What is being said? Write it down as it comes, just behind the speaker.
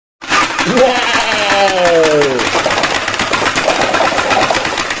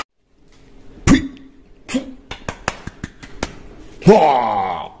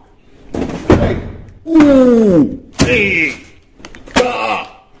Wow! Hey! Hey!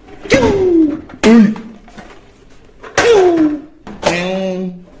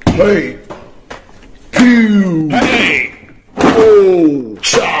 Hey! Hey! Oh!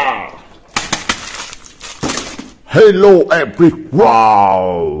 Cha! Hello,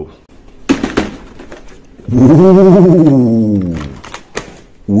 everyone! Ooh!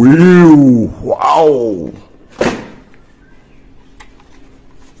 Wow!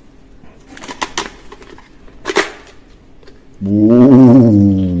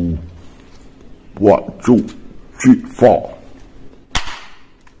 Ooh! 1, 2, 3, 4.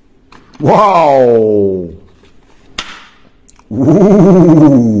 Wow!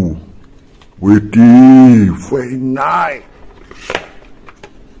 Ooh! Very nice.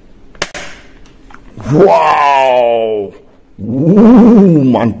 Wow!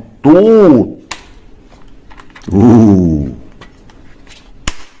 Mantul.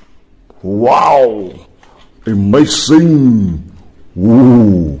 Wow! Amazing.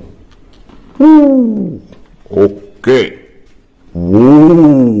 Okay.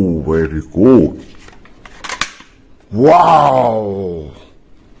 Very good. Wow!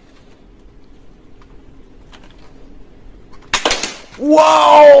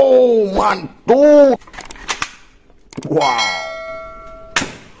 Wow! Mantul. Wow!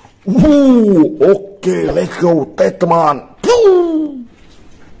 Okay, let's go, teman.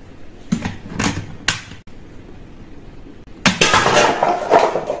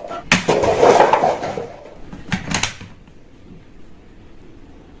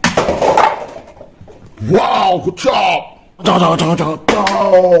 Wow, good job!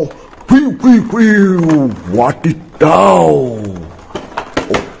 Wadidaw!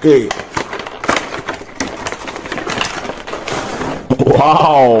 Okay.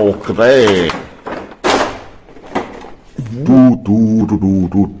 Wow, keren.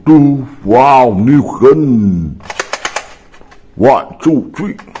 Wow, new gun. 1, 2,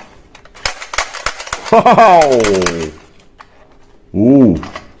 3. Wow.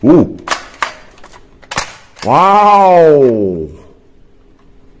 Wow.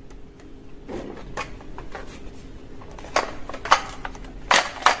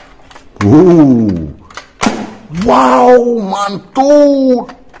 Wow, mantul.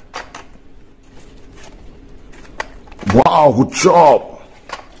 Wow, good job.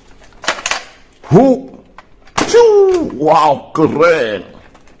 Wow, keren.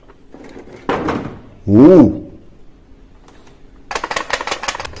 Wow.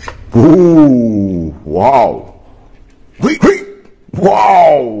 Wow.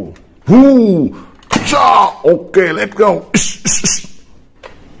 Okay, let's go.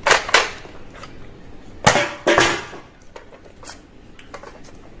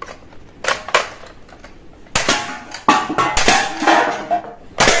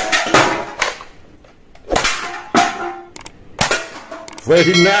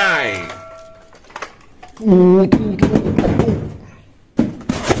 Very nice.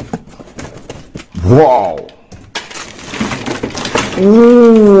 Wow.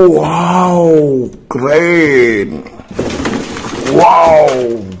 Wow, great. Wow.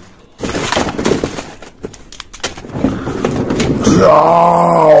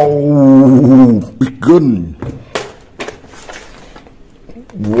 Big gun.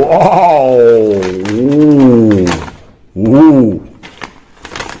 Wow.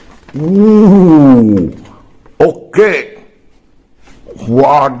 Okay.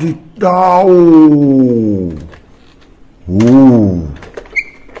 Wadidaw.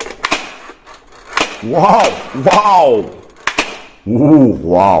 Wow.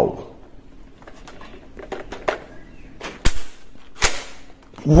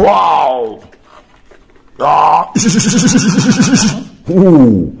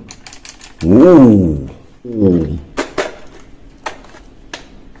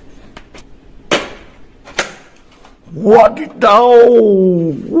 Wadidaw.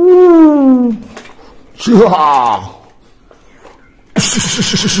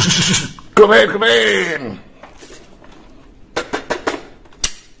 Keren.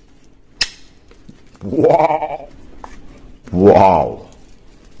 Wow.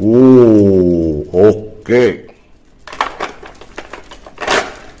 Okay.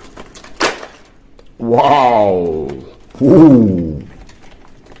 Wow.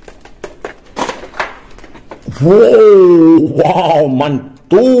 Wow,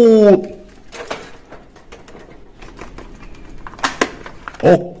 mantul.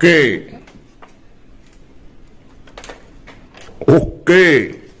 Okay.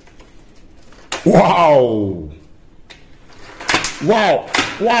 Wow. Wow.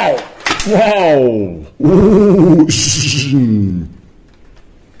 Wow. Wow. Ooh.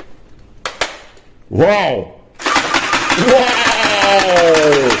 Wow.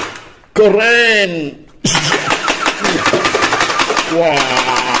 Wow. Keren. Wow.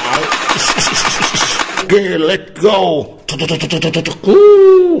 Okay, let's go.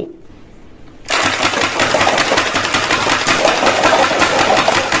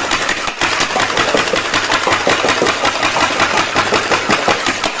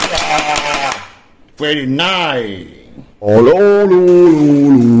 Very nice. Hoe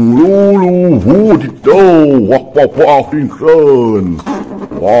dit nou? Wauw, vrienden.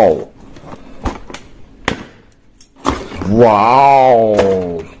 Wauw.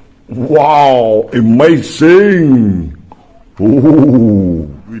 Wow. Wow, amazing. Oh,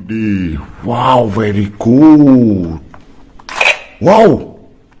 really. Wow, very cool. Wow.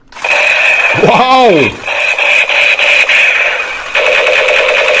 Wow.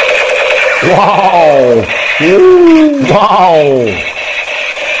 Wow. Ooh, wow.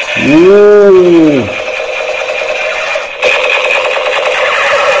 Ooh.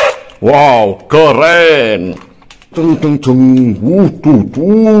 Wow, keren. Tung tung tung.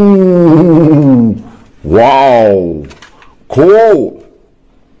 Wow. Cool.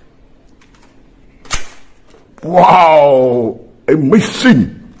 Wow.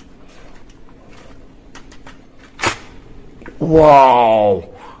 Amazing. Wow.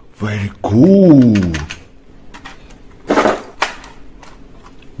 Very cool.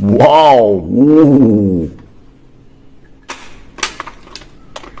 Wow. Ooh.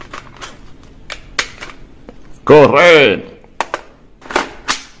 Keren.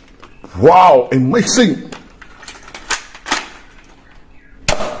 Wow, amazing.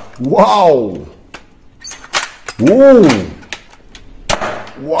 Wow. Ooh.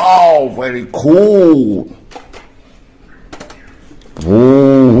 Wow, very cool.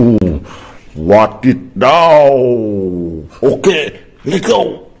 Ooh. What it now? Okay, let's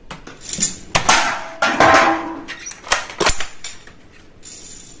go.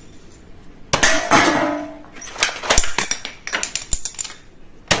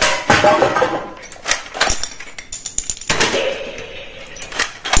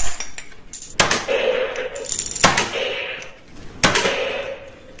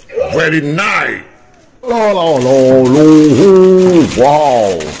 Very nice.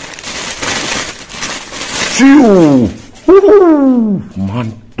 Wow. Phew.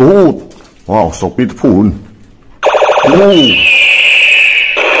 Mantap. Wow, so beautiful. Wow.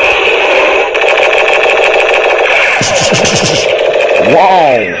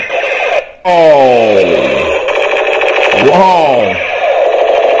 Wow. Oh. Wow.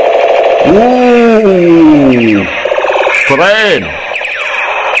 Ooh. Keren.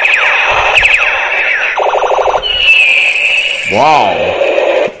 Wow.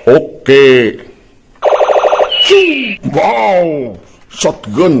 Okay. Wow.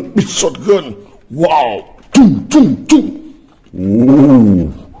 Shotgun. Big shotgun. Wow. Tung, tung, tung.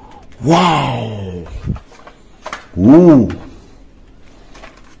 Ooh. Wow. Ooh.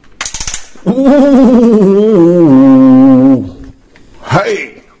 Ooh.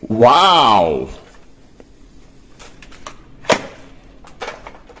 Hey. Wow.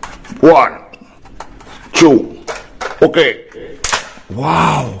 One. Two. Okay.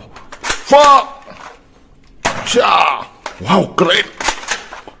 Wow. Fuck. Ja. Wow, great.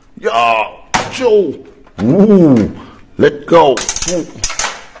 Yeah. Joe. Ooh. Let's go. Ooh.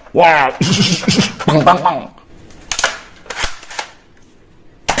 Wow. Bang, bang, bang.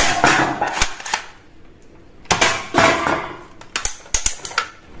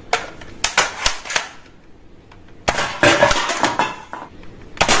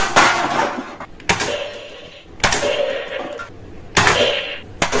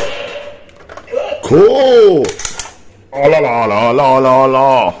 Cool. La la la la la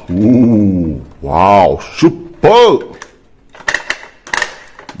la. Ooh. Wow. Super.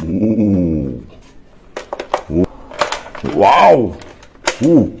 Ooh. Ooh. Wow.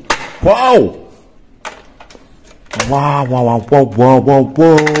 Ooh. Wow. Wow, wow, wow, wow, wow, wow,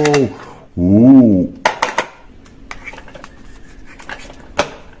 wow. Ooh.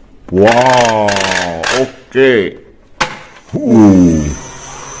 Wow. Okay. Ooh.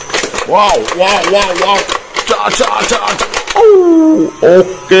 Wow, wow, wow, wow. Cha, cha, cha, cha. Ooh.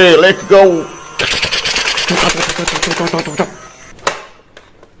 Okay, let's go.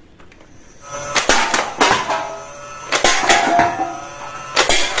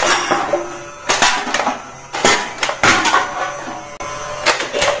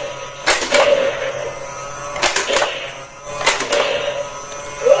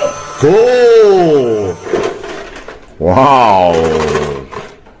 Cool. Wow.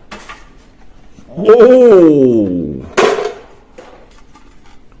 Oh.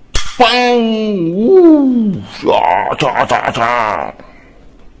 Bang. Cha cha cha cha.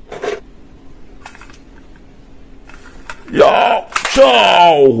 Yeah.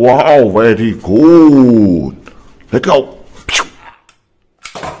 Ciao. Wow, very good. Let's go.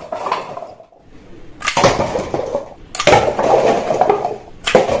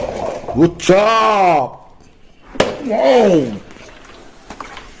 Good job. Wow.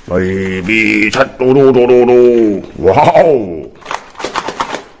 Baby, wow.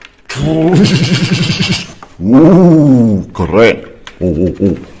 Keren.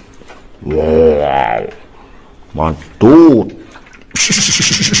 Wow. Mantul.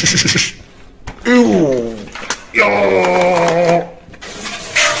 Ya.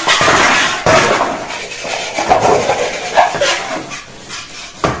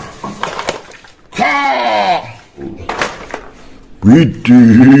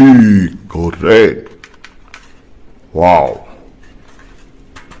 Widih, keren. Wow.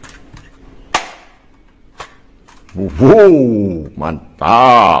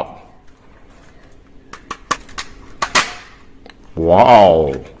 Mantap.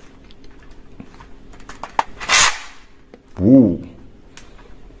 Wow.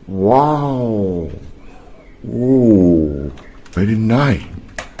 Wow. Very nice.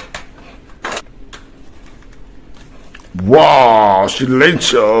 Wow,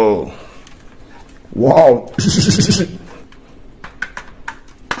 silencio. Wow.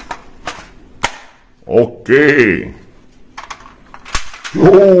 Okay.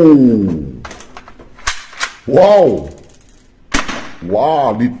 Wow.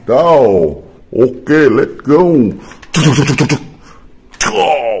 Wow, little. Okay, let's go.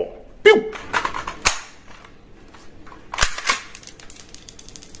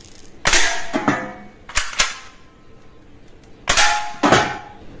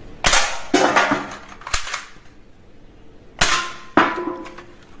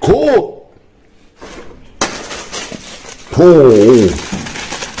 Cool. Oh.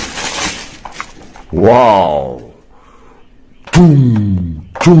 Wow. Boom,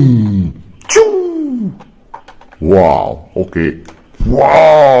 boom, boom. Wow. Okay.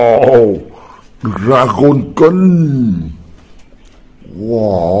 Wow. Dragon gun.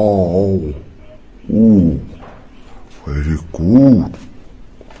 Wow. Very good.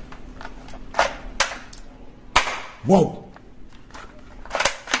 Wow.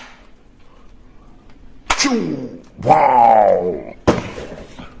 Wow.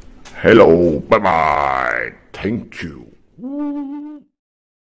 Hello. Bye-bye. Thank you.